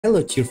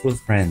Hello cheerful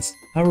friends,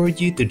 how are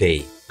you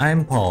today?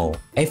 I'm Paul,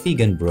 a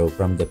vegan bro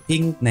from the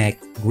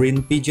pink-necked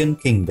green pigeon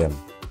kingdom.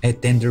 A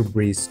tender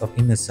breeze of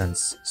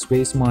innocence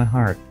sways my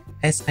heart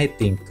as I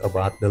think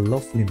about the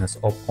loveliness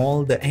of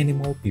all the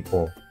animal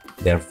people.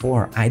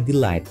 Therefore, I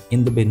delight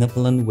in the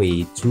benevolent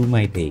way through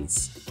my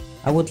days.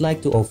 I would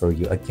like to offer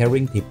you a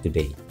caring tip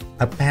today.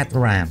 A pet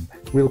ramp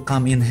will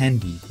come in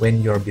handy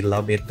when your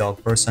beloved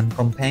dog person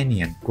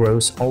companion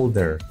grows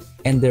older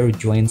and their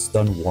joints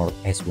don't work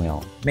as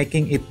well,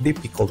 making it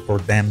difficult for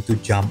them to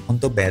jump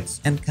onto beds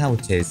and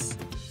couches.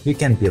 You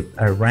can build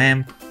a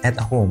ramp at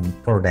home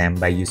for them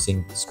by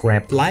using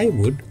scrap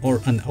plywood or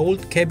an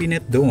old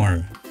cabinet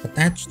door.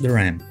 Attach the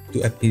ramp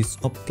to a piece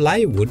of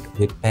plywood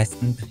with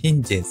fastened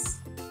hinges.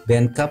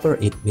 Then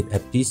cover it with a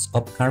piece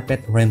of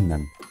carpet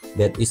remnant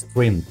that is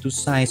trimmed to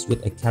size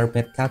with a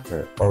carpet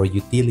cutter or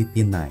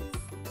utility knife.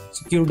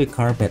 Secure the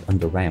carpet on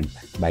the ramp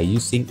by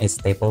using a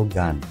staple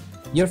gun.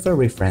 Your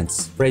furry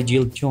friends'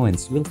 fragile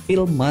joints will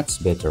feel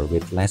much better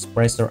with less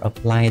pressure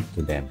applied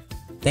to them.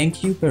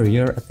 Thank you for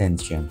your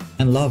attention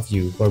and love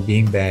you for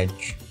being veg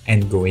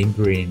and going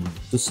green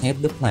to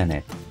save the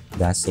planet,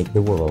 thus save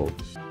the world.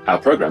 Our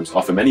programs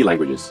offer many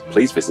languages.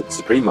 Please visit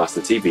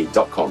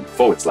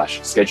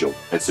suprememastertv.com/schedule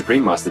and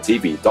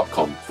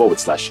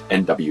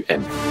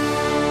suprememastertv.com/NWN.